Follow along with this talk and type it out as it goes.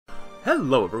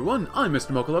Hello everyone, I'm Mr.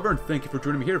 Mocha Lover, and thank you for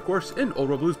joining me here, of course, in Old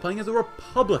World Blues playing as the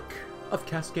Republic of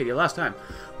Cascadia. Last time,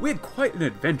 we had quite an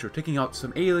adventure, taking out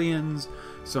some aliens,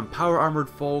 some power-armored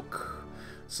folk,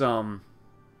 some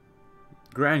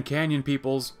Grand Canyon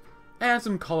peoples, and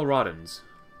some Coloradans.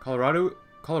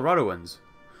 Coloradoans.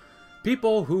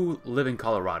 People who live in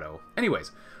Colorado. Anyways,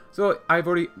 so I've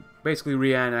already basically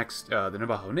re-annexed the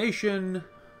Navajo Nation,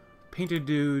 Painted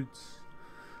Dudes,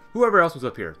 whoever else was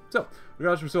up here. So,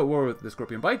 regardless, we're still at war with the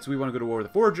Scorpion Bites. We want to go to war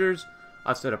with the Foragers.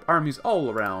 I've set up armies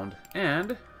all around,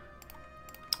 and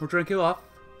we're trying to kill off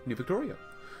New Victoria.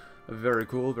 Very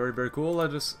cool, very, very cool.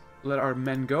 Let our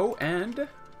men go, and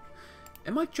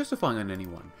am I justifying on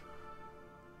anyone?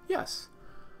 Yes.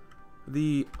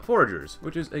 The Foragers,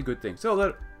 which is a good thing.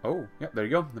 So oh, yeah, there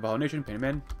you go. The Navajo Nation, Painted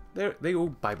Men, there they go,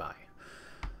 bye-bye.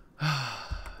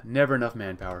 Never enough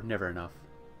manpower, never enough.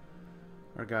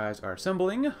 Our guys are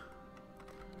assembling.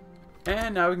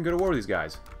 And now we can go to war with these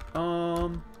guys.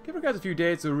 Give our guys a few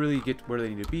days to really get where they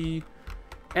need to be.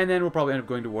 And then we'll probably end up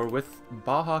going to war with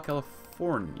Baja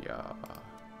California.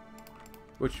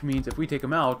 Which means if we take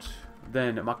them out,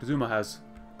 then Moctezuma has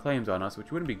claims on us,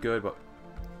 which wouldn't be good, but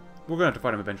we're going to have to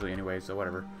fight him eventually anyway, so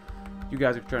whatever. You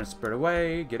guys are trying to spread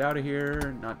away, get out of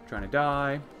here, not trying to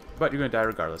die. But you're going to die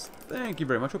regardless. Thank you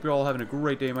very much. Hope you're all having a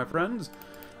great day, my friends.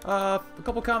 A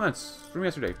couple comments from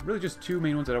yesterday. Really just two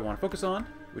main ones that I want to focus on,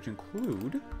 which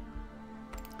include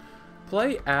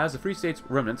play as the Free States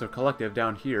remnants or collective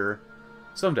down here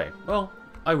someday. Well,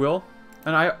 I will.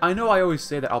 And I know I always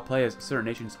say that I'll play as certain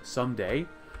nations someday.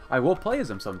 I will play as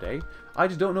them someday. I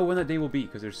just don't know when that day will be,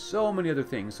 because there's so many other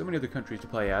things, so many other countries to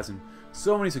play as, and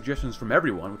so many suggestions from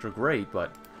everyone, which are great,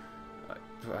 but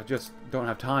I just don't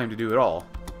have time to do it all.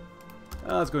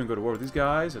 Let's go and go to war with these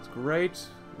guys. That's great.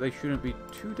 They shouldn't be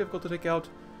too difficult to take out.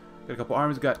 Got a couple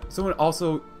armies. Got someone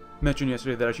also mentioned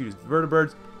yesterday that I should use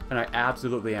vertibirds, and I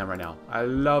absolutely am right now. I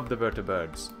love the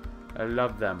vertibirds. I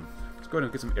love them. Let's go ahead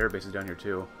and get some air bases down here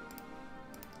too.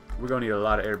 We're going to need a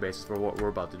lot of air bases for what we're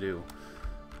about to do.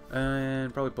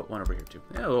 And probably put one over here too.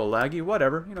 Yeah, a little laggy,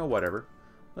 whatever. You know, whatever.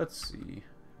 Let's see.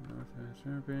 Northwest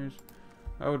air base.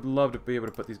 I would love to be able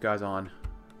to put these guys on,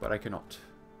 but I cannot.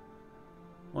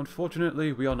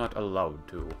 Unfortunately, we are not allowed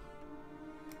to.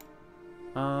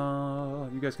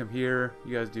 You guys come here.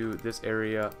 You guys do this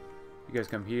area. You guys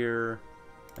come here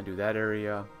and do that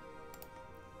area.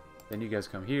 Then you guys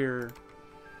come here.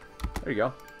 There you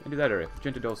go. And do that area.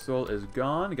 Gente del Sol is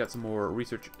gone. Got some more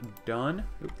research done.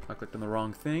 Oop, I clicked on the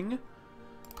wrong thing.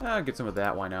 Get some of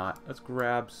that. Why not? Let's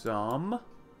grab some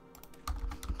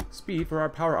speed for our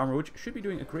power armor, which should be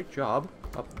doing a great job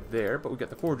up there. But we got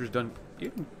the Foragers done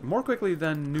even more quickly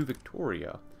than New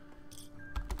Victoria.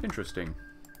 Interesting.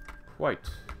 Quite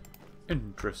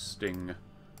interesting.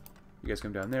 You guys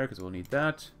come down there because we'll need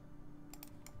that.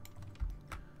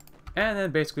 And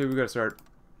then basically we got to start.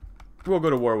 We'll go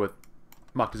to war with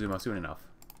Moctezuma soon enough.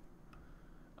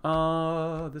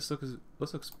 This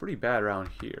looks pretty bad around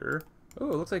here. Oh,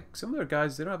 it looks like some of their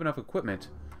guys, they don't have enough equipment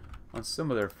on some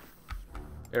of their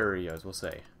areas, we'll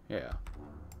say. Yeah.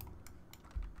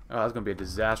 Oh, that's going to be a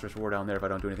disastrous war down there if I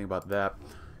don't do anything about that.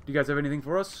 Do you guys have anything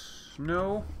for us?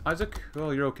 No? Isaac?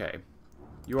 Well, you're okay.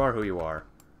 You are who you are.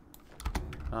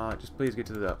 Just please get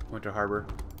to the Winter Harbor.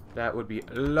 That would be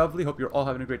lovely. Hope you're all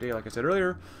having a great day, like I said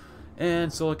earlier.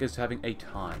 And Solik is having a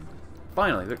time.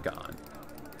 Finally, they're gone.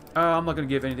 I'm not going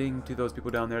to give anything to those people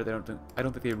down there. I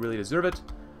don't think they really deserve it.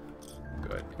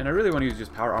 Good. And I really want to use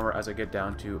just power armor as I get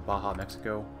down to Baja,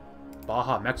 Mexico.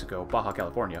 Baja, Mexico. Baja,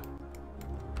 California.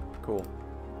 Cool.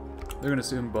 They're going to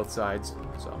assume both sides,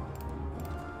 so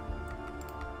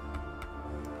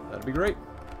that'd be great.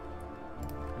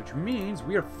 Which means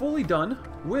we are fully done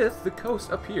with the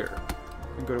coast up here.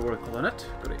 We can go to war with Colonet.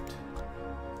 Great.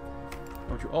 I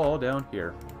want you all down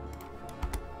here.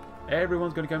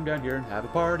 Everyone's going to come down here and have a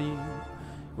party.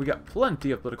 We got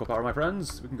plenty of political power, my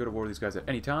friends. We can go to war with these guys at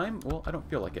any time. Well, I don't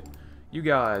feel like it. You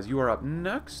guys, you are up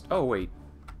next. Oh, wait.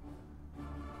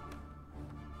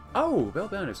 Oh, Bell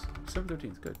Banished. December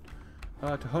 13th. Good.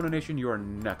 Tohono Nation, you are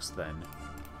next then.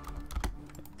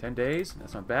 10 days.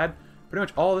 That's not bad. Pretty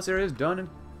much all this area is done and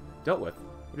dealt with,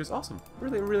 which is awesome.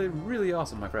 Really, really, really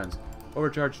awesome, my friends.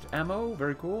 Overcharged ammo.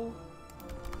 Very cool.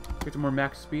 Get some more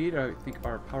max speed. I think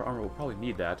our power armor will probably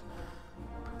need that.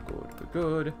 Good, good,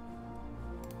 good.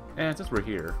 And since we're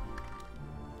here,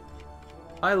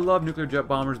 I love nuclear jet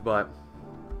bombers, but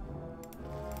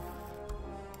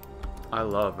I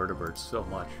love vertibirds so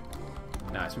much.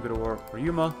 Nice, we go to war for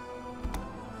Yuma.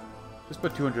 Just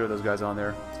put 200 of those guys on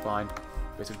there. It's fine.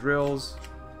 Basic drills.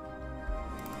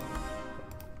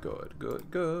 Good, good,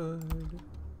 good.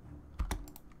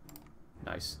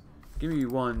 Nice. Give me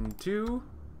 1, 2.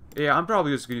 Yeah, I'm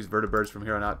probably just going to use vertibirds from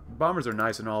here on out. Bombers are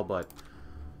nice and all, but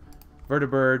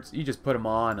vertibirds, you just put them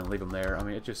on and leave them there. I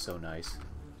mean, it's just so nice.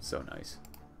 So nice.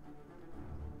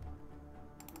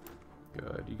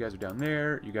 Good. You guys are down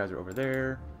there. You guys are over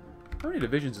there. How many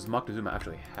divisions does Moctezuma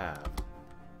actually have?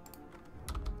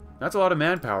 That's a lot of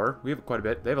manpower. We have quite a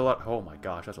bit. They have a lot. Oh my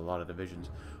gosh, that's a lot of divisions.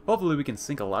 Hopefully we can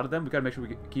sink a lot of them. We gotta make sure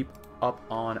we keep up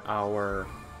on our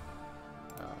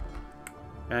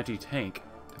anti-tank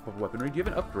type of weaponry. Do you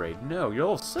have an upgrade? No, you're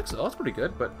level 6. Oh, that's pretty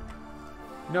good, but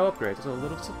no upgrades. That's a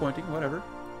little disappointing. Whatever.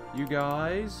 You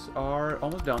guys are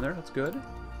almost down there. That's good.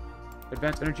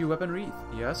 Advanced energy weaponry.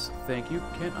 Yes, thank you.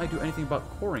 Can I do anything about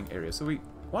coring areas? So we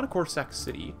want to core Sac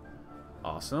City.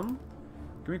 Awesome.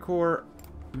 Can we core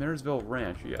Marysville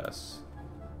Ranch? Yes.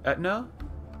 Etna?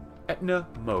 Etna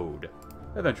mode.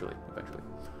 Eventually. Eventually.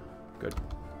 Good.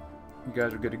 You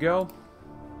guys are good to go.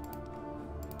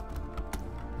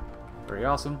 Very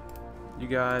awesome. You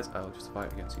guys, I'll just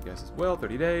fight against you guys as well.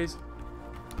 30 days.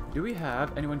 Do we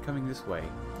have anyone coming this way?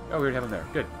 Oh, we already have them there.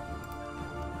 Good.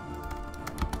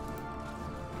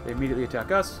 They immediately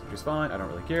attack us, which is fine. I don't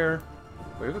really care.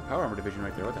 Wait, we have a power armor division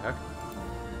right there. What the heck?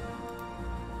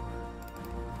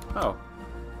 Oh.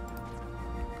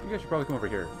 You guys should probably come over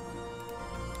here.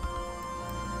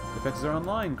 Defenses are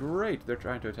online. Great. They're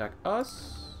trying to attack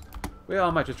us. Well,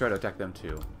 I might just try to attack them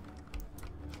too.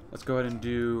 Let's go ahead and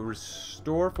do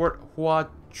restore Fort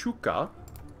Huachuca.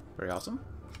 Very awesome.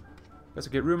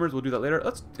 Investigate rumors. We'll do that later.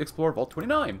 Let's explore Vault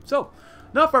 29. So,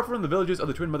 not far from the villages of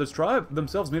the Twin Mothers tribe,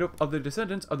 themselves made up of the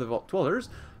descendants of the Vault Dwellers,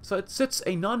 so it sits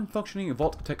a non-functioning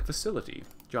Vault Tech facility.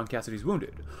 John Cassidy's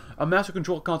wounded. A master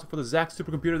control console for the Zax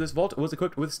supercomputer. This vault was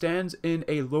equipped with stands in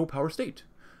a low-power state.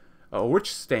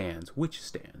 Which stands? Which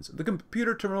stands? The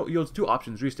computer terminal yields 2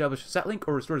 options: reestablish Satlink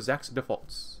or restore Zax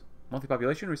defaults. Monthly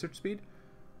population, research speed.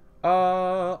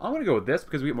 I'm going to go with this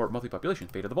because we get more monthly population.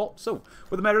 Fate of the vault. So,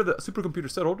 with the matter of the supercomputer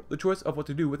settled, the choice of what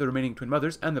to do with the remaining Twin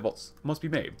Mothers and the vaults must be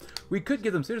made. We could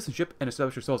give them citizenship and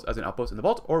establish ourselves as an outpost in the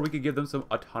vault, or we could give them some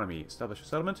autonomy. Establish a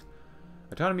settlement.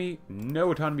 Autonomy. No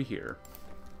autonomy here.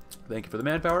 Thank you for the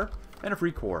manpower. And a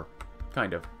free core.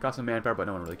 Kind of. Got some manpower, but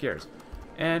no one really cares.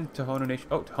 And Tohono Nation.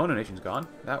 Oh, Tohono Nation's gone.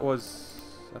 That was...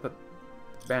 I thought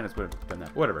bandits would have done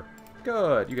that. Whatever.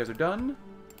 Good. You guys are done.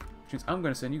 I'm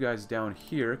going to send you guys down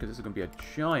here, because this is going to be a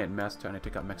giant mess trying to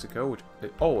take out Mexico, which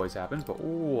it always happens, but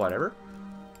whatever.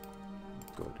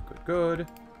 Good, good, good.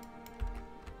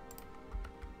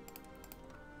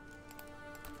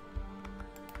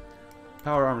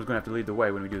 Power armor's going to have to lead the way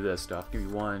when we do this stuff. Give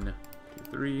me 1, 2,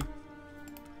 3.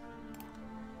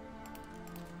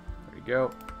 There you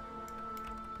go.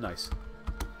 Nice.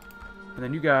 And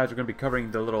then you guys are going to be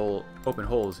covering the little open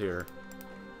holes here.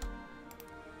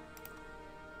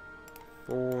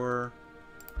 4.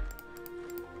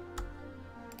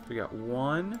 We got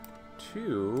 1,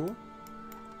 2.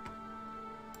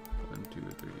 1, 2,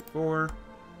 3, 4.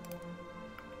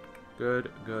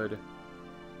 Good, good. Is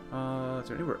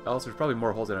there anywhere else? There's probably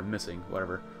more holes that I'm missing.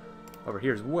 Whatever. Over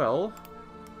here as well.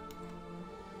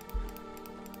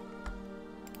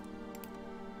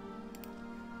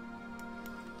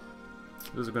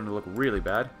 This is going to look really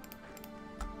bad.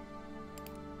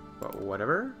 But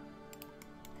whatever.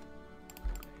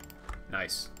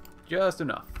 Nice. Just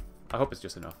enough. I hope it's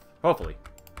just enough. Hopefully.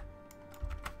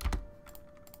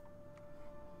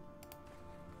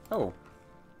 Oh.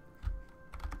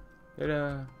 Plane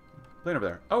over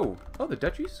there. Oh. Oh, the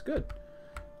duchies? Good.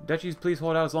 Duchies, please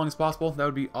hold out as long as possible. That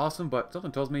would be awesome, but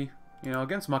something tells me, you know,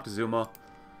 against Moctezuma,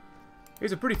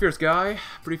 he's a pretty fierce guy.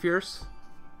 Pretty fierce.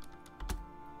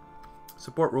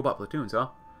 Support robot platoons, huh?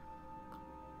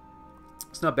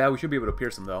 It's not bad. We should be able to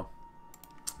pierce them, though.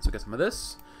 So get some of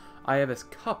this. I have this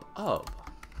cup of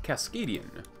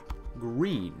Cascadian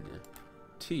green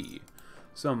tea.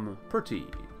 Some pretty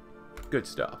good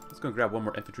stuff. Let's go grab one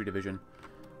more infantry division.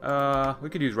 We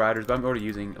could use riders, but I'm already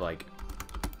using, like,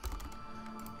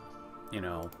 you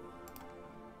know,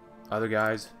 other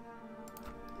guys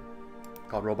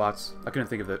called robots. I couldn't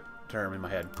think of the term in my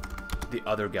head. The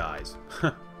other guys.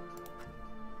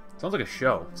 Sounds like a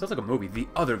show. Sounds like a movie. The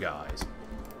Other Guys.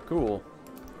 Cool.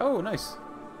 Oh, nice.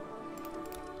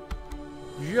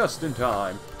 Just in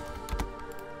time.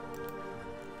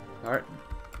 Alright,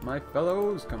 my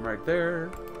fellows, come right there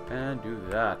and do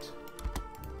that.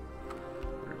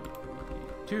 3,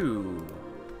 2,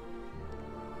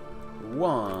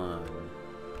 1.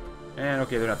 And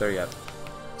okay, they're not there yet.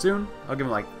 Soon, I'll give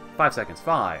them like 5 seconds.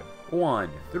 5, 1,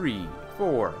 3,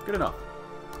 4. Good enough.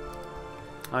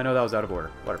 I know that was out of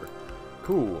order. Whatever.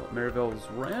 Cool. Maryville's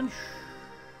Ranch.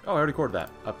 Oh, I already recorded that.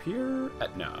 Up here?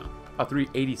 Etna. Oh,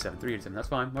 387. 387. That's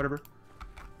fine. Whatever.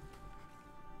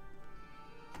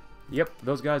 Yep,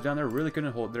 those guys down there really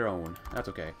couldn't hold their own. That's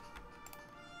okay.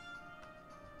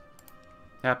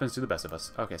 Happens to the best of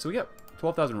us. Okay, so we got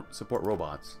 12,000 support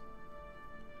robots.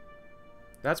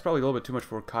 That's probably a little bit too much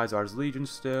for Kaisar's Legion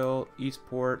still.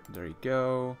 Eastport, there you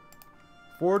go.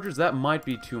 Forgers, that might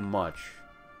be too much.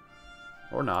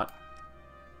 Or not.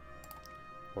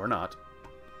 Or not.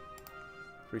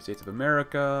 Free States of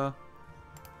America.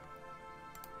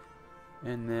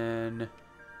 And then...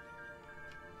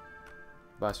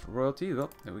 Blast Royalty. Well,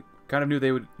 we kind of knew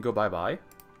they would go bye-bye.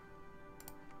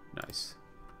 Nice.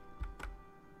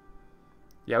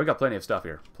 Yeah, we got plenty of stuff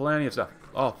here. Plenty of stuff.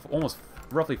 Oh, almost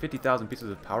roughly 50,000 pieces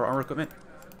of power armor equipment.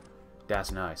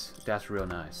 That's nice. That's real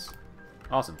nice.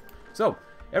 Awesome. So,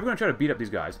 if we're going to try to beat up these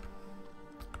guys,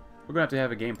 we're going to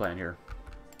have a game plan here.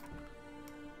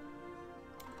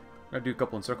 We're going to do a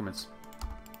couple encirclements.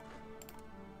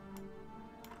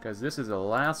 Because this is the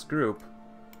last group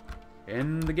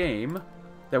in the game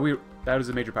that is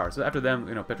a major power. So after them,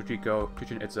 you know, Petrochico,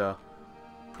 Chichen Itza,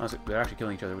 honestly, they're actually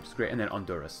killing each other, which is great. And then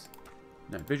Honduras.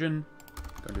 Night vision.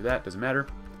 Don't do that. Doesn't matter.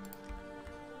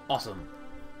 Awesome.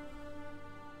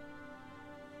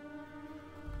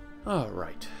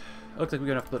 Alright. Looks like we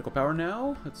got enough political power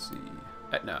now. Let's see.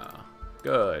 Etna.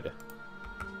 Good.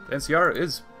 The NCR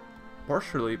is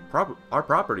partially our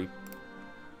property.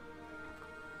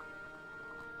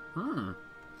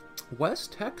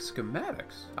 West Tech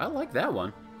Schematics. I like that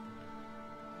one.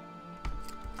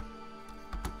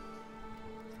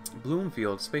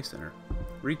 Bloomfield Space Center.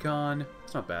 Recon.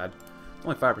 It's not bad. It's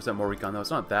only 5% more recon, though. It's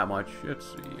not that much. Let's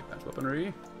see. Advanced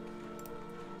weaponry.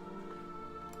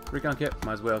 Recon kit.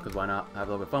 Might as well, because why not? Have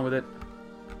a little bit of fun with it.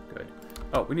 Good.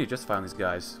 Oh, we need to justify on these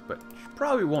guys, but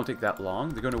probably won't take that long.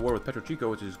 They're going to war with Petrochico,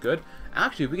 which is good.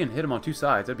 Actually, if we can hit them on two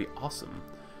sides, that'd be awesome.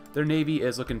 Their navy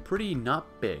is looking pretty not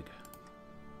big,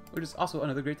 which is also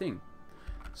another great thing.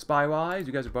 Spy-wise,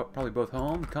 you guys are probably both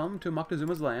home. Come to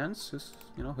Moctezuma's lands,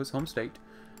 his home state,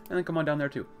 and then come on down there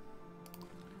too.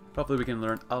 Hopefully we can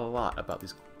learn a lot about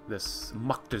this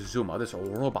Moctezuma, this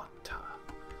robot.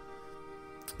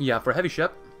 Yeah, for heavy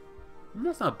ship,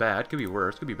 that's not bad. Could be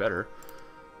worse, could be better.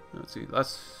 Let's see,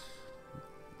 that's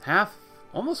half,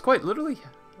 almost quite literally,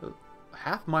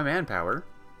 half my manpower.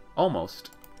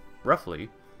 Almost. Roughly.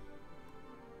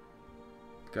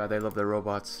 God, they love their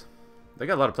robots. They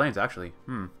got a lot of planes, actually.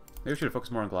 Maybe we should have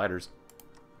focused more on gliders.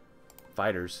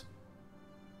 Fighters.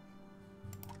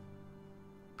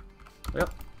 Well,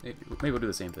 maybe we'll do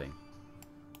the same thing.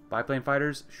 Biplane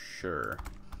fighters? Sure.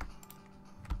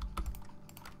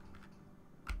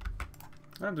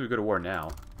 I don't have to go to war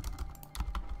now.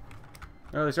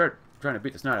 Well, they start trying to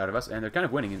beat the snot out of us, and they're kind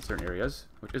of winning in certain areas,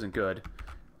 which isn't good.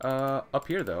 Up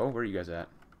here, though, where are you guys at?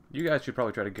 You guys should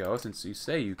probably try to go, since you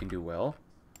say you can do well.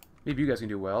 Maybe you guys can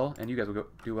do well, and you guys will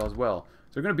do well as well.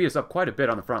 So they're going to beat us up quite a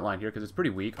bit on the front line here, because it's pretty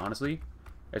weak, honestly.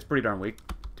 It's pretty darn weak,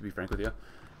 to be frank with you.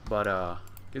 But,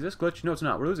 is this glitch? No, it's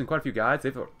not. We're losing quite a few guys.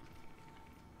 They've...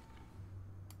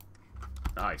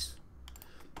 Nice.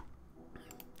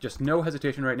 Just no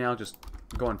hesitation right now, just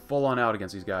going full on out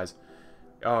against these guys.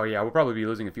 Oh, yeah, we'll probably be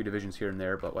losing a few divisions here and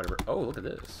there, but whatever. Oh, look at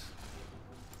this.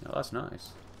 Oh, that's nice.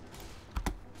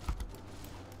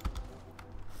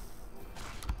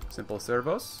 Simple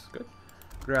servos. Good.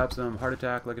 Grab some heart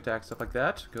attack, leg attack, stuff like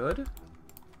that. Good.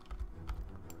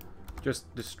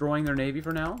 Just destroying their navy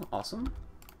for now. Awesome.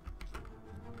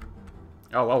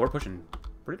 Oh, well, we're pushing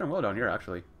pretty darn well down here,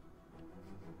 actually.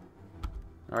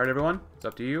 Alright, everyone. It's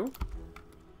up to you.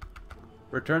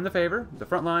 Return the favor. The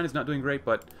front line is not doing great,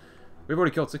 but we've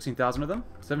already killed 16,000 of them.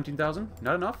 17,000.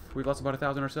 Not enough. We've lost about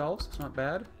 1,000 ourselves. It's not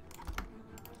bad.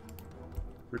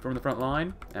 Reform the front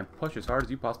line and push as hard as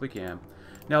you possibly can.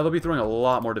 Now, they'll be throwing a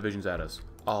lot more divisions at us.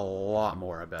 A lot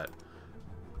more, I bet.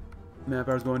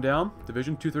 Manpower's going down.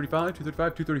 Division 235,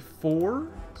 235, 234.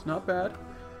 It's not bad.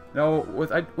 Now,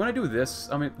 when I do this,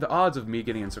 I mean, the odds of me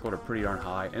getting encircled are pretty darn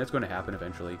high, and it's going to happen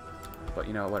eventually. But,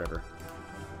 you know, whatever.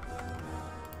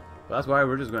 Well, that's why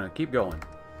we're just going to keep going.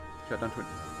 Shut down,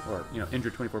 or, you know, injure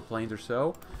 24 planes or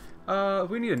so. If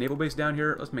we need a naval base down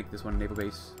here, let's make this one a naval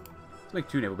base. Let's make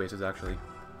 2 naval bases, actually.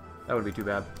 That wouldn't be too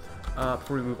bad.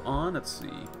 Before we move on, let's see.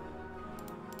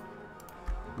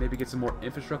 Maybe get some more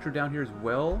infrastructure down here as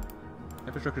well.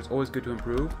 Infrastructure is always good to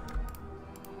improve.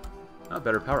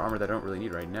 Better power armor that I don't really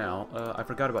need right now. I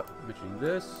forgot about mentioning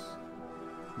this.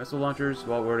 Missile launchers.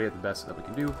 Well, we're already at the best that we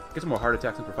can do. Get some more heart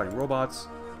attacks since we're fighting robots.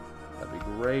 That'd be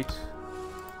great.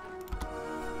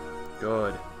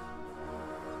 Good.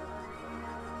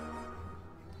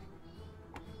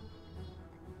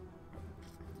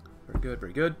 Very good,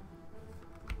 very good.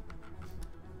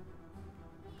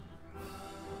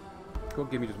 Cool,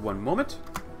 give me just one moment.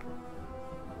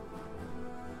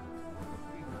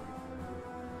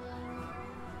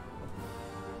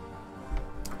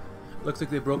 Looks like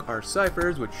they broke our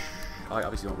ciphers, which I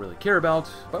obviously don't really care about,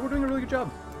 but we're doing a really good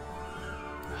job.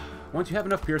 Once you have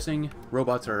enough piercing,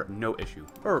 robots are no issue.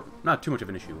 Or, not too much of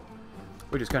an issue.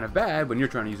 Which is kind of bad when you're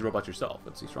trying to use robots yourself.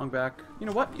 Let's see, strong back. You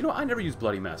know what? I never use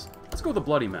bloody mess. Let's go with the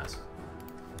bloody mess.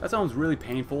 That sounds really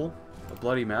painful. A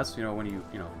bloody mess, when you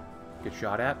get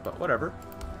shot at, but whatever.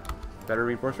 Better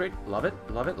reinforce rate. Love it,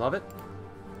 love it, love it.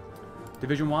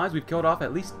 Division-wise, we've killed off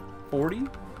at least 40.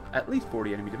 At least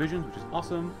 40 enemy divisions, which is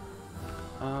awesome.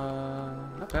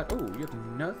 Not bad. Oh, you have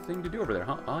nothing to do over there,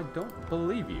 huh? I don't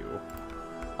believe you.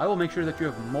 I will make sure that you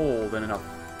have more than enough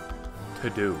to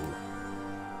do.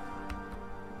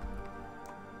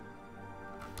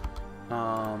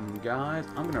 Guys,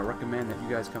 I'm going to recommend that you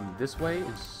guys come this way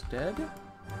instead.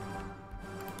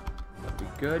 That'd be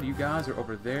good. You guys are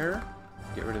over there.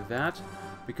 Get rid of that,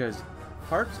 because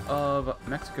parts of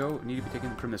Mexico need to be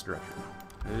taken from this direction.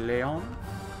 Leon.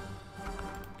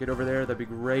 Get over there, that'd be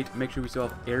great. Make sure we still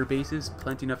have air bases,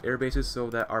 plenty enough air bases so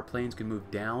that our planes can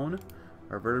move down,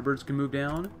 our vertebrates can move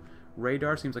down.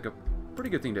 Radar seems like a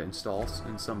pretty good thing to install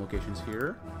in some locations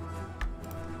here.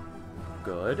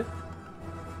 Good.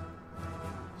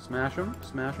 Smash them,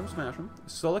 smash them, smash them.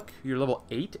 Sulik, you're level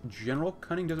 8. General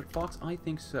Cunning Desert Fox, I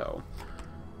think so.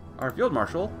 Our Field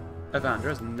Marshal, Evandra,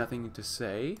 has nothing to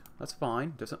say. That's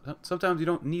fine. Sometimes you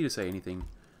don't need to say anything.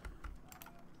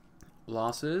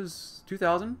 Losses,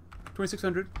 2,000,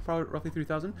 2,600, probably roughly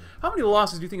 3,000. How many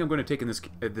losses do you think I'm going to take in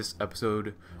this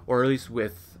episode, or at least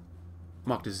with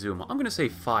Moctezuma? I'm going to say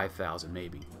 5,000,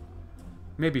 maybe.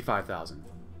 Maybe 5,000.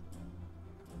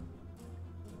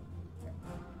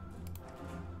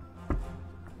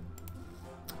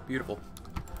 Beautiful.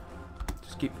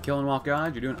 Just keep killing them off,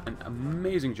 guys. You're doing an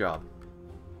amazing job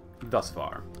thus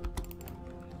far.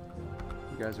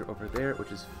 You guys are over there,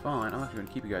 which is fine. I'm actually going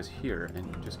to keep you guys here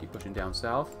and just keep pushing down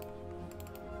south.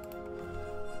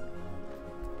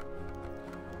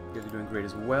 You guys are doing great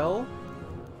as well.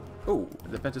 Oh,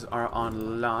 the defenses are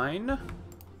online.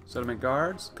 Settlement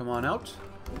guards, come on out.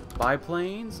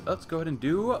 Biplanes, let's go ahead and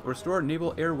do Restore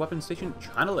Naval Air Weapon Station,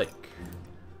 China Lake.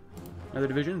 Another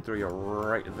division, throw you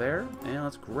right there. And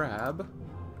let's grab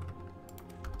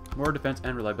more defense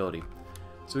and reliability.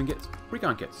 So we can get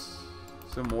recon kits.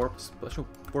 Some more Special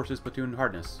Forces platoon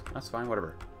hardness. That's fine,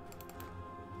 whatever.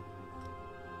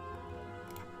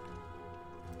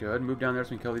 Good, move down there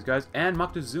so we can kill these guys. And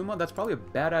Moctezuma, that's probably a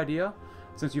bad idea,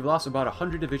 since you've lost about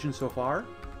 100 divisions so far.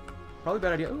 Probably a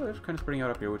bad idea. Oh, they're kind of spreading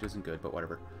out up here, which isn't good, but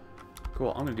whatever.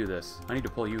 Cool, I'm going to do this. I need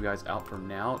to pull you guys out for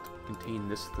now to contain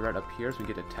this threat up here so we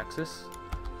can get to Texas.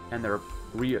 And the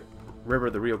river,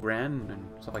 the Rio Grande, and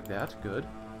stuff like that. Good.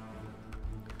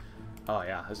 Oh,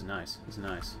 yeah, this is nice. This is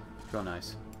nice. Real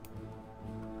nice.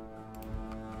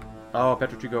 Oh,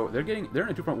 Petro Chico, they're in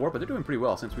a two-front war, but they're doing pretty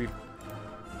well since we've...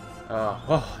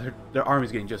 their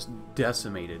army's getting just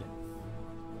decimated.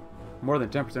 More than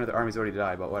 10% of the army's already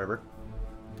died, but whatever.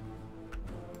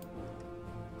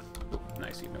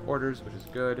 Nice, even orders, which is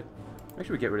good. Make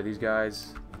sure we get rid of these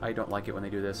guys. I don't like it when they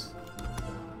do this.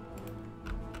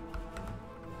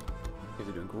 You guys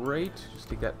are doing great. Just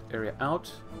take that area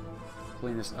out.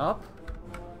 Clean this up.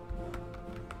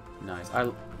 Nice.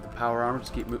 The power armor,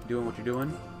 just keep doing what you're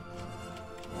doing.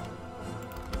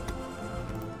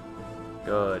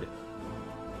 Good.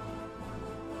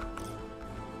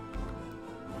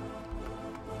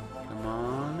 Come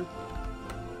on.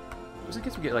 Just in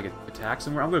case we get like an attack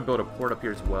somewhere, I'm going to build a port up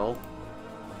here as well.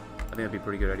 I think that'd be a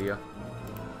pretty good idea.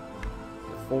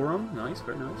 The forum, nice,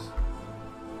 very nice.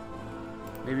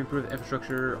 Maybe improve the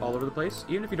infrastructure all over the place.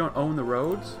 Even if you don't own the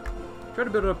roads, try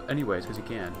to build it up anyways, because you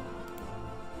can.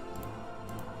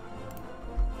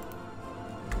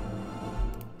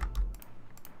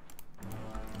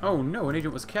 Oh no, an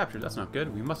agent was captured. That's not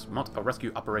good. We must mount a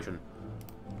rescue operation.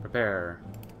 Prepare.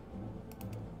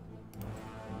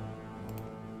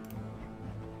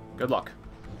 Good luck.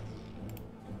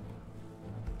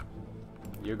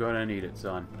 You're gonna need it,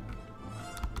 son.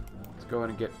 Let's go ahead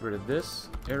and get rid of this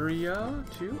area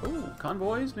too. Oh,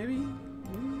 convoys, maybe?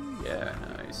 Yeah,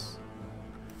 nice.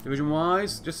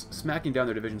 Division-wise, just smacking down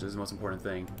their divisions is the most important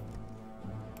thing.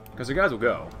 Because the guys will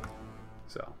go.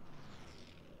 So.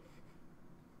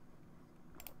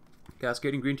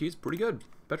 Cascading green tea's pretty good.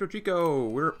 Petro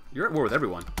Chico, you're at war with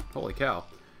everyone. Holy cow.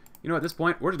 You know, at this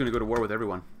point, we're just going to go to war with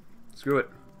everyone. Screw it.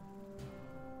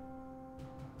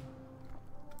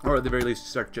 Or at the very least,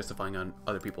 start justifying on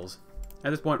other people's. At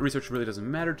this point, research really doesn't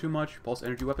matter too much. Pulse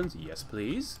energy weapons, yes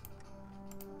please.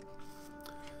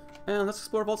 And let's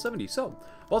explore Vault 70. So,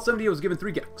 Vault 70 was given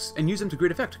 3 gex, and used them to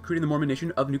great effect, creating the Mormon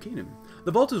nation of New Canaan.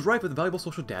 The Vault is rife with valuable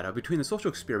social data between the social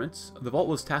experiments the Vault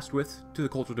was tasked with to the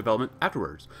cultural development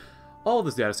afterwards. All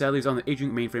this data, sadly, is on the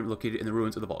aging mainframe located in the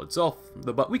ruins of the vault itself.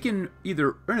 But we can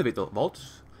either renovate the vault,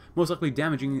 most likely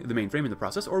damaging the mainframe in the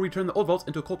process, or we turn the old vaults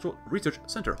into a cultural research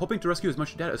center, hoping to rescue as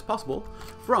much data as possible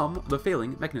from the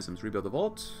failing mechanisms. Rebuild the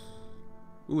vault.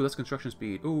 Ooh, that's construction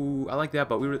speed. Ooh, I like that,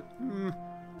 but we'll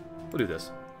do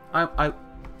this. I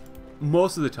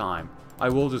most of the time, I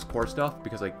will just core stuff,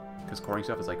 because coring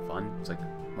stuff is, like, fun. It's, like,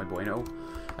 muy bueno.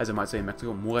 As I might say in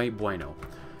Mexico, muy bueno.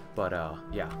 But,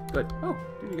 yeah, good. Oh,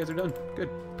 dude, you guys are done. Good.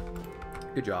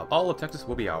 Good job. All of Texas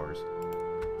will be ours.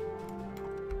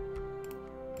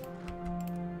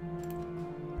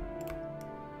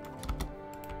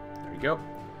 There you go.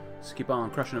 Just keep on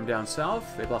crushing them down south.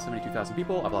 They've lost 72,000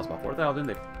 people. I've lost about 4,000.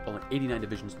 They've only 89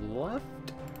 divisions left.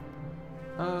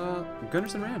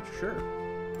 Gunderson Ranch, sure.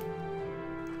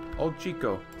 Old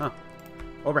Chico, huh.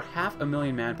 Over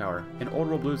 500,000 manpower. In Old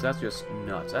World Blues, that's just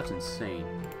nuts. That's insane.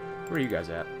 Where are you guys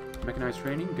at? Mechanized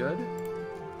training, good.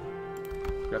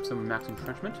 Grab some max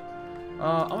entrenchment.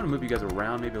 I want to move you guys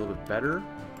around maybe a little bit better.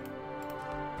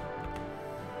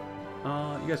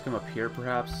 You guys come up here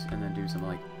perhaps, and then do something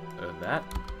like that.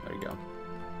 There you go.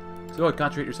 So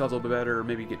concentrate yourselves a little bit better,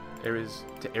 maybe get areas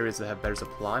that have better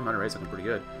supply. Monterey's looking pretty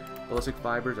good. Ballistic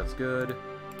fibers, that's good.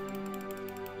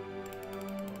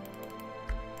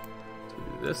 Let's go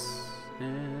do this,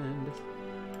 and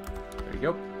there you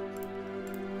go.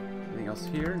 Anything else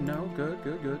here? No, good,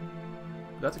 good, good.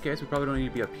 If that's the case, we probably don't need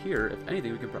to be up here. If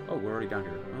anything, we can oh, we're already down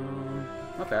here.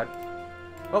 Not bad.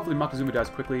 Hopefully Montezuma dies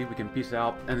quickly, we can peace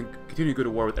out, and then continue to go to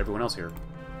war with everyone else here.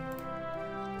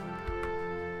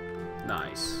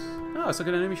 Nice. Oh, it's like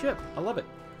an enemy ship. I love it.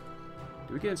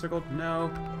 Do we get encircled?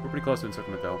 No. We're pretty close to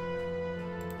encirclement, though.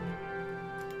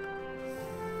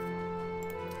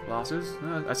 Losses?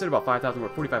 I said about 5,000. We're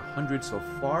at 4,500 so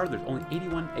far. There's only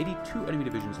 82 enemy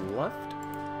divisions left.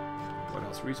 What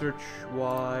else?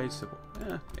 Research-wise?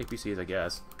 APCs, I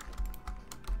guess.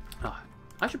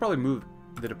 I should probably move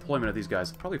the deployment of these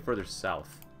guys probably further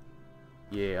south.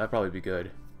 Yeah, that'd probably be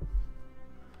good.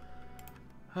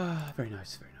 Very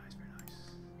nice, very nice, very nice.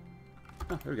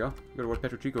 Oh, there we go. Go to West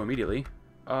Petro Chico immediately.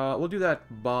 We'll do that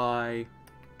by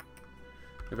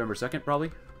November 2nd,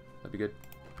 probably. That'd be good.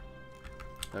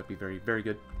 That'd be very, very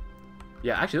good.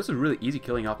 Yeah, actually, this is really easy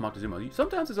killing off Moctezuma.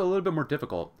 Sometimes it's a little bit more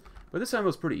difficult, but this time it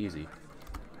was pretty easy.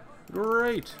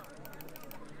 Great!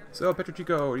 So, Petro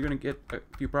Chico, you're going to get a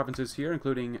few provinces here,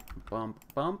 including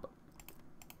Bump.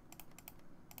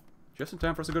 Just in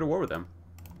time for us to go to war with them.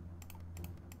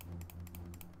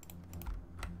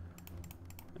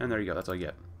 And there you go, that's all you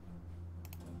get.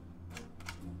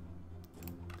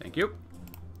 Thank you.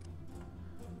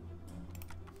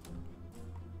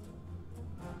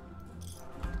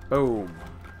 Boom.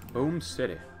 Boom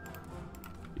City.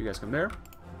 You guys come there.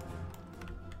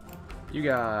 You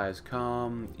guys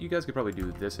come... You guys could probably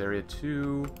do this area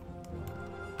too.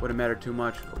 Wouldn't matter too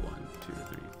much. Go 1, 2,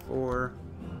 3, 4.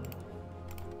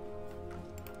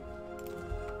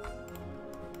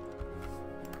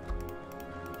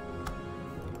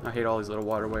 I hate all these little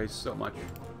waterways so much.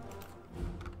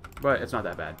 But it's not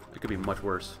that bad. It could be much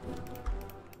worse.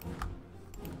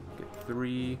 Get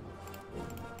 3.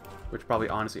 Which probably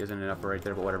honestly isn't enough right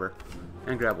there, but whatever.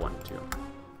 And grab 1, 2.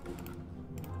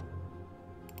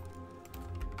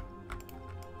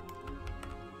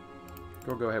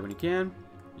 Go ahead when you can.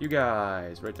 You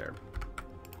guys, right there.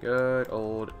 Good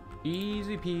old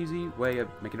easy peasy way of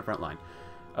making a front line.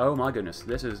 Oh my goodness,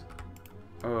 this is...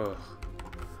 Ugh.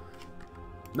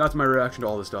 That's my reaction to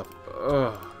all this stuff.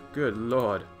 Ugh, good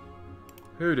lord.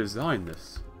 Who designed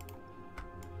this?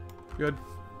 Good.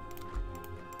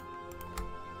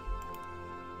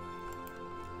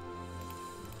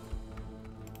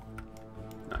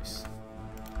 Nice.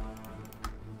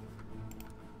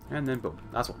 And then boom,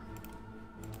 last one.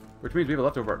 Which means we have a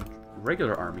leftover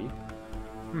regular army.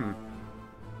 I'm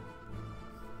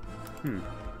gonna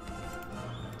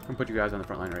put you guys on the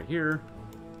front line right here.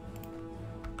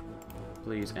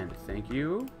 Please and thank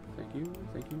you. Thank you,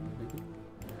 thank you, thank you.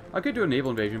 I could do a naval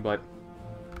invasion, but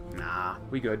nah,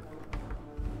 we good.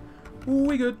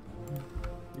 We good.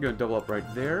 You're gonna double up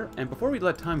right there. And before we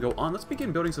let time go on, let's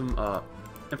begin building some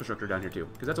infrastructure down here too,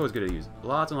 because that's always good to use.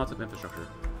 Lots and lots of infrastructure.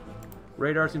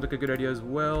 Radar seems like a good idea as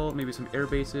well. Maybe some air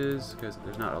bases, because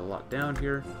there's not a lot down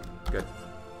here. Good.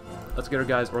 Let's get our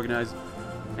guys organized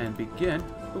and begin.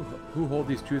 Ooh, who hold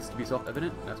these truths to be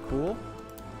self-evident? That's cool.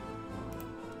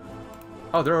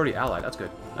 Oh, they're already allied. That's good.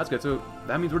 That's good. So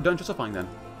that means we're done justifying then.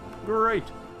 Great.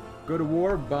 Go to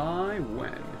war by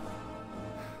when?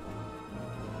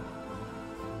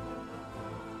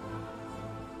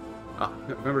 Ah,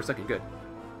 November 2nd. Good.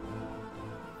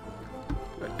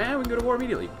 Good. And we can go to war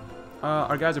immediately.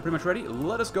 Our guys are pretty much ready.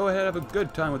 Let us go ahead and have a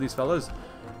good time with these fellas.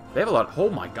 They have a lot. Oh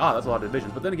my god, that's a lot of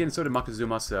divisions. But then again, so did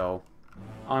Moctezuma, so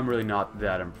I'm really not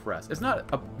that impressed. It's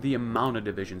not the amount of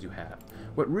divisions you have.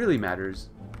 What really matters...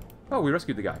 Oh, we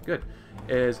rescued the guy. Good.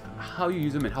 Is how you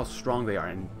use them and how strong they are.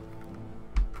 And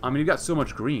I mean, you've got so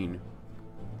much green.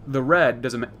 The red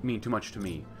doesn't mean too much to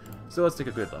me. So let's take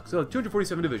a good look. So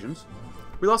 247 divisions.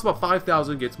 We lost about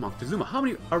 5,000 against Moctezuma. How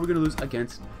many are we going to lose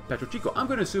against Petro Chico? I'm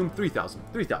going to assume 3,000.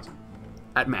 3,000.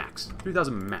 At max.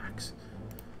 3,000 max.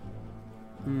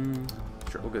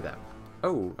 Sure, we'll go with that.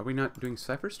 Oh, are we not doing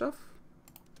Cypher stuff?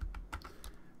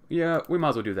 Yeah, we might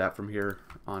as well do that from here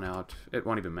on out. It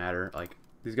won't even matter. Like,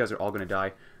 these guys are all going to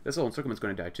die. This whole encirclement's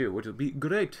going to die too, which will be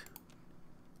great.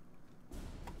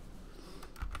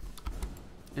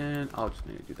 And I'll just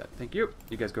need to do that. Thank you.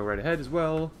 You guys go right ahead as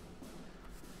well.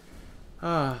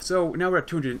 So now we're at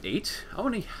 208.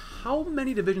 How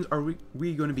many divisions are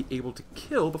we going to be able to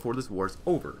kill before this war is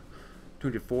over?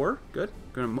 204. Good.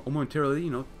 Going to momentarily, you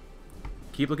know,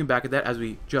 keep looking back at that as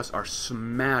we just are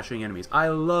smashing enemies. I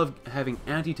love having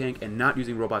anti-tank and not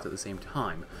using robots at the same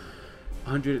time.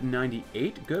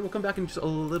 198. Good. We'll come back in just a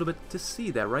little bit to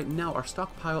see that. Right now, our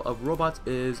stockpile of robots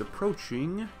is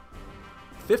approaching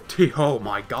 50. Oh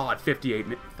my god,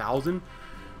 58,000.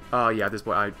 Yeah, this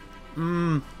boy,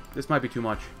 this might be too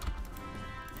much.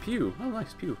 Pew. Oh,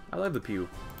 nice, pew. I love the pew.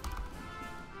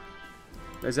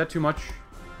 Is that too much?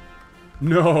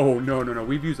 No.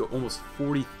 We've used almost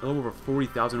over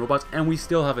 40,000 robots, and we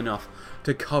still have enough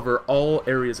to cover all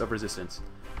areas of resistance.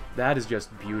 That is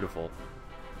just beautiful.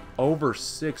 Over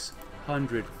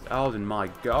 600,000. My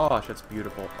gosh, that's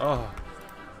beautiful. Oh.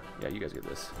 Yeah, you guys get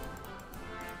this.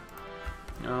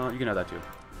 No, you can have that too.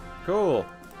 Cool.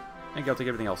 I think I'll take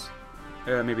everything else.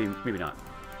 Maybe not.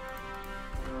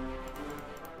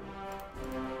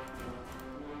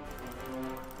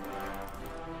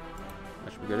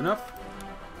 That should be good enough.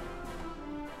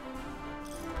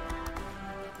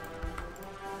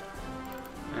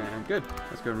 And good.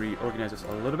 Let's go reorganize this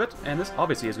a little bit. And this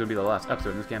obviously is going to be the last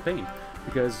episode in this campaign,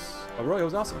 because Arroyo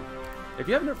is awesome. If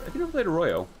you never played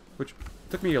Arroyo, which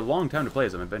took me a long time to play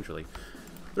as them eventually,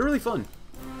 they're really fun.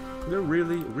 They're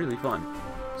really, really fun.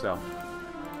 So,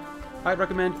 I'd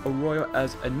recommend Arroyo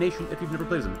as a nation if you've never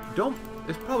played as them.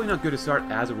 It's probably not good to start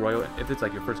as Arroyo if it's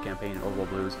like your first campaign in Overworld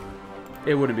Blues.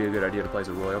 It wouldn't be a good idea to play as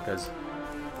Arroyo, because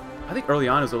I think early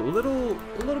on is a little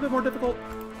bit more difficult.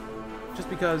 Just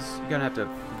because you're gonna have to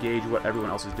gauge what everyone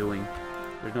else is doing.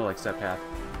 There's no like set path.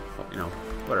 Well, you know,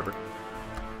 whatever.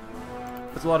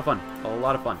 It's a lot of fun. A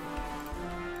lot of fun.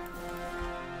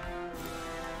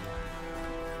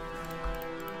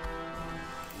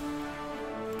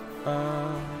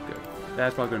 Good.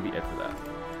 That's probably going to be it for that.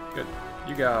 Good.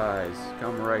 You guys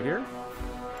come right here.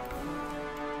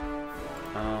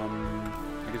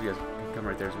 I guess you guys can come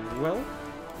right there as well.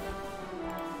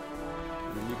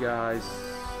 And then you guys...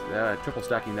 triple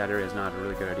stacking that area is not a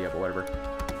really good idea, but whatever.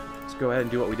 Let's go ahead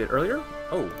and do what we did earlier.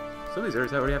 Oh, some of these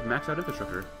areas already have maxed out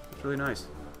infrastructure. That's really nice.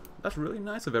 That's really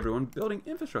nice of everyone building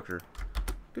infrastructure.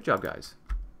 Good job, guys.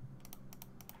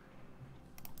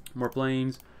 More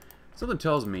planes. Something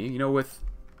tells me, you know, with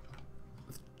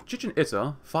Chichen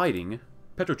Itza fighting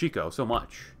Petro Chico so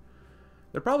much,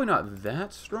 they're probably not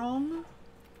that strong.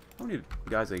 How many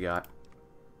guys they got?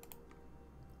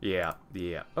 Yeah.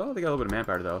 Oh, they got a little bit of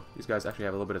manpower, though. These guys actually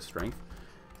have a little bit of strength.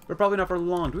 But probably not for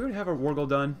long. Do we already have our war goal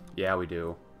done? Yeah, we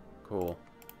do. Cool.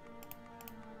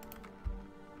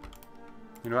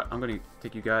 You know what? I'm going to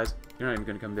take you guys. You're not even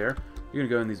going to come there. You're going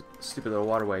to go in these stupid little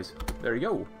waterways. There you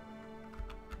go.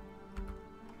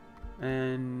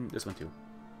 And this one, too.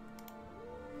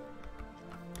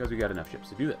 Because we got enough ships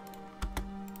to do that.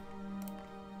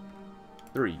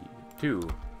 3, 2.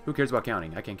 Who cares about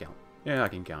counting? I can count. Yeah, I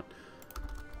can count.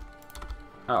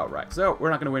 Alright, so we're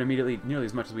not going to win immediately nearly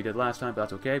as much as we did last time, but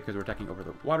that's okay because we're attacking over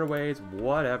the waterways,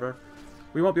 whatever.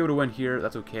 We won't be able to win here,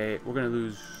 that's okay. We're going to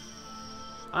lose,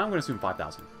 I'm going to assume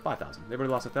 5,000. 5,000. They've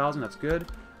already lost 1,000, that's good.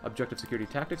 Objective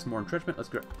security tactics, more entrenchment. Let's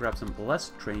grab some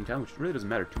less training time, which really doesn't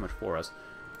matter too much for us.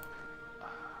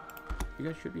 You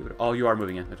guys should be able to... Oh, you are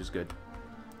moving in, which is good.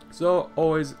 So,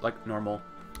 always, like normal,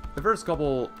 the first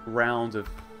couple rounds of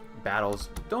battles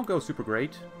don't go super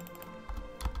great.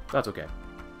 That's okay.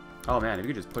 Oh man, if you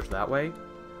could just push that way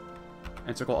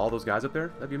and circle all those guys up there,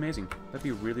 that'd be amazing. That'd be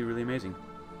really, really amazing.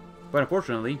 But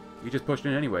unfortunately, you just pushed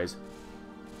in anyways.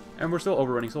 And we're still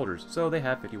overrunning soldiers. So they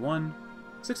have 51,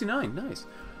 69, nice.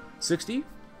 60?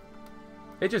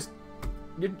 I'm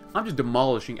just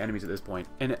demolishing enemies at this point,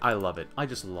 and I love it. I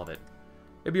just love it.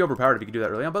 It'd be overpowered if you could do that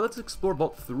early on, but let's explore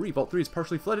Vault 3. Vault 3 is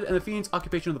partially flooded, and the Fiend's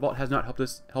occupation of the vault has not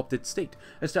helped its state.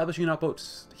 Establishing an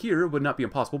outpost here would not be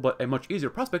impossible, but a much easier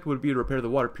prospect would be to repair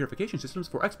the water purification systems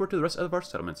for export to the rest of our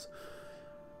settlements.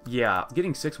 Yeah,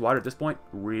 getting 6 water at this point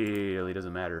really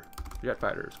doesn't matter. Jet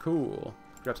fighters, cool.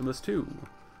 Grab some of this too.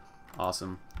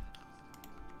 Awesome.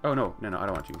 Oh, no, I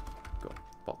don't want you. Go.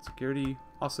 Vault security,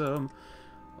 awesome.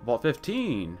 Vault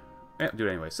 15. Do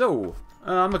it anyway. So,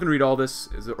 I'm not going to read all this.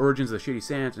 It's the origins of the Shady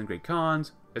Sands and Great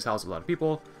Khans. It's housed a lot of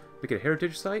people. Make it a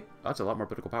heritage site. Oh, that's a lot more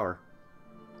political power.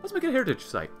 Let's make it a heritage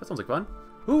site. That sounds like fun.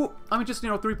 Ooh, I mean, just,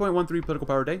 3.13 political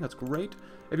power a day. That's great.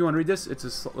 If you want to read this,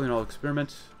 it's a,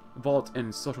 experiment, vault,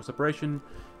 and social separation.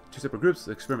 2 separate groups.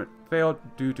 The experiment failed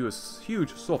due to a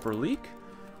huge sulfur leak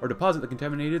or deposit that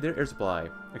contaminated their air supply.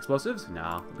 Explosives?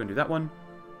 Nah, we're going to do that one.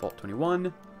 Vault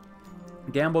 21.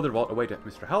 Gamble their vault away to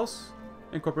Mr. House.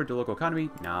 Incorporate the local economy.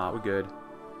 Nah, we're good.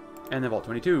 And then Vault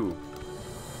 22.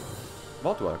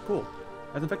 Vault water. Cool.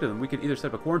 As infected them, we could either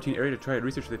set up a quarantine area to try and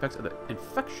research the effects of the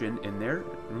infection in there.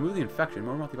 Remove the infection.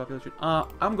 More wealthy population.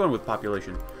 I'm going with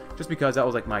population. Just because that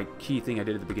was like my key thing I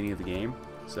did at the beginning of the game.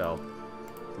 So,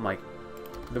 I'm like,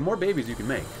 the more babies you can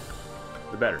make,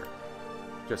 the better.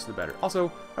 Just the better.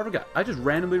 Also, I forgot. I just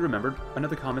randomly remembered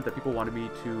another comment that people wanted me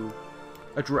to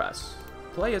address.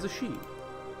 Play as a she.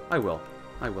 I will.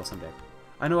 I will someday.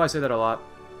 I know I say that a lot,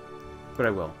 but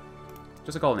I will.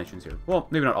 Just like all nations here. Well,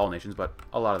 maybe not all nations, but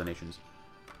a lot of the nations.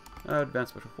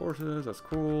 Advanced Special Forces, that's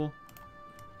cool.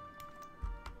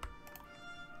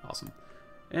 Awesome.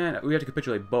 And we have to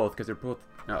capitulate both, because they're both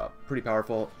pretty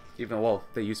powerful, even though, well,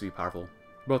 they used to be powerful.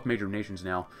 Both major nations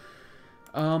now.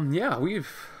 Yeah,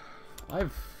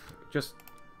 I've just,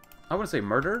 I wouldn't say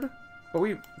murdered, but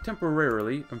we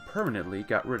temporarily and permanently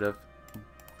got rid of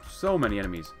so many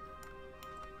enemies.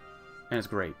 And it's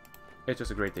great. It's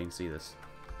just a great thing to see this.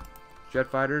 Jet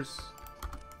fighters.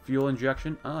 Fuel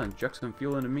injection. Inject some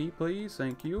fuel into me, please.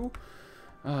 Thank you.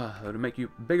 It'll make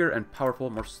you bigger and powerful,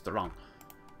 more strong.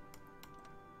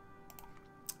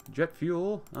 Jet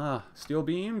fuel. Steel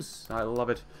beams. I love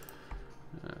it.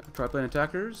 Triplane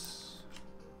attackers.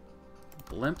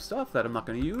 Blimp stuff that I'm not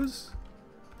going to use.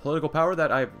 Political power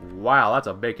that I... Wow, that's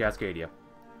a big Cascadia.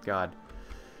 God.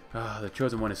 The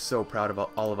Chosen One is so proud of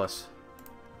all of us.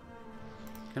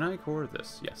 Can I core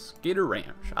this? Yes. Gator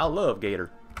Ranch. I love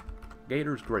Gator.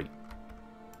 Gator's great.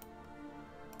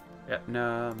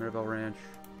 Etna, Mirabelle Ranch.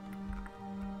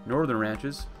 Northern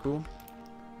Ranches. Cool.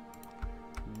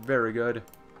 Very good.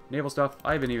 Naval stuff.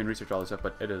 I haven't even researched all this stuff,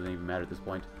 but it doesn't even matter at this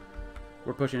point.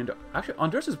 We're pushing into... Actually,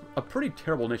 Honduras is a pretty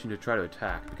terrible nation to try to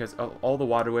attack because of all the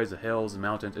waterways, the hills, the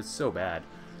mountains. It's so bad.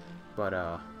 But,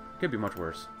 it could be much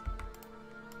worse.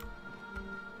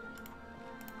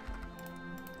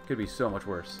 Could be so much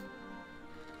worse.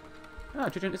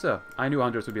 Chichen Itza. I knew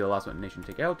Honduras would be the last one nation to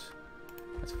take out.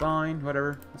 That's fine.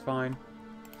 Whatever. That's fine.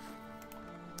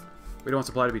 We don't want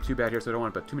supply to be too bad here, so I don't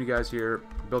want to put too many guys here.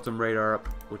 Build some radar up,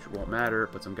 which won't matter.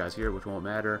 Put some guys here, which won't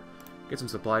matter. Get some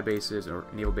supply bases, or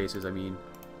naval bases, I mean.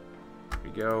 There we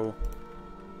go.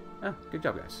 Good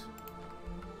job, guys.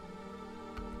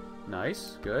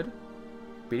 Nice. Good.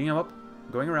 Beating him up.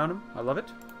 Going around him. I love it.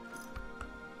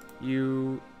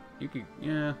 You could...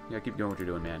 Yeah, keep doing what you're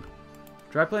doing, man.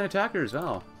 Triplane attackers.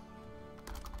 Oh.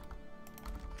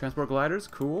 Transport gliders.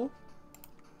 Cool.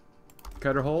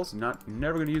 Cutter holes.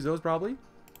 Never going to use those, probably.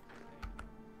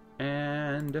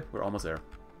 And we're almost there.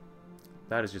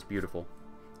 That is just beautiful.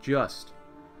 Just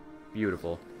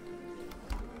beautiful.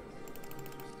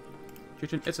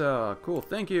 Chichen Itza. Cool.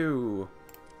 Thank you.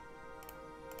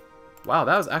 Wow,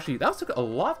 that was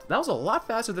a lot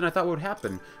faster than I thought would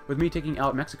happen with me taking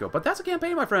out Mexico. But that's a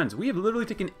campaign, my friends. We have literally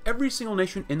taken every single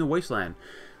nation in the Wasteland.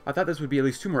 I thought this would be at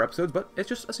least 2 more episodes, but it's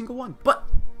just a single one. But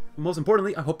most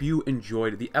importantly, I hope you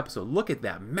enjoyed the episode. Look at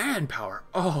that manpower.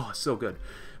 Oh, so good.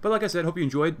 But like I said, I hope you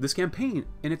enjoyed this campaign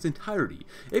in its entirety.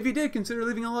 If you did, consider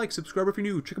leaving a like, subscribe if you're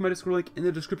new, check out my Discord link in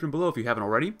the description below if you haven't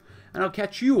already. And I'll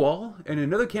catch you all in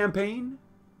another campaign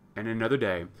and another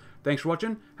day. Thanks for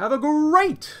watching. Have a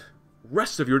great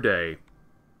rest of your day.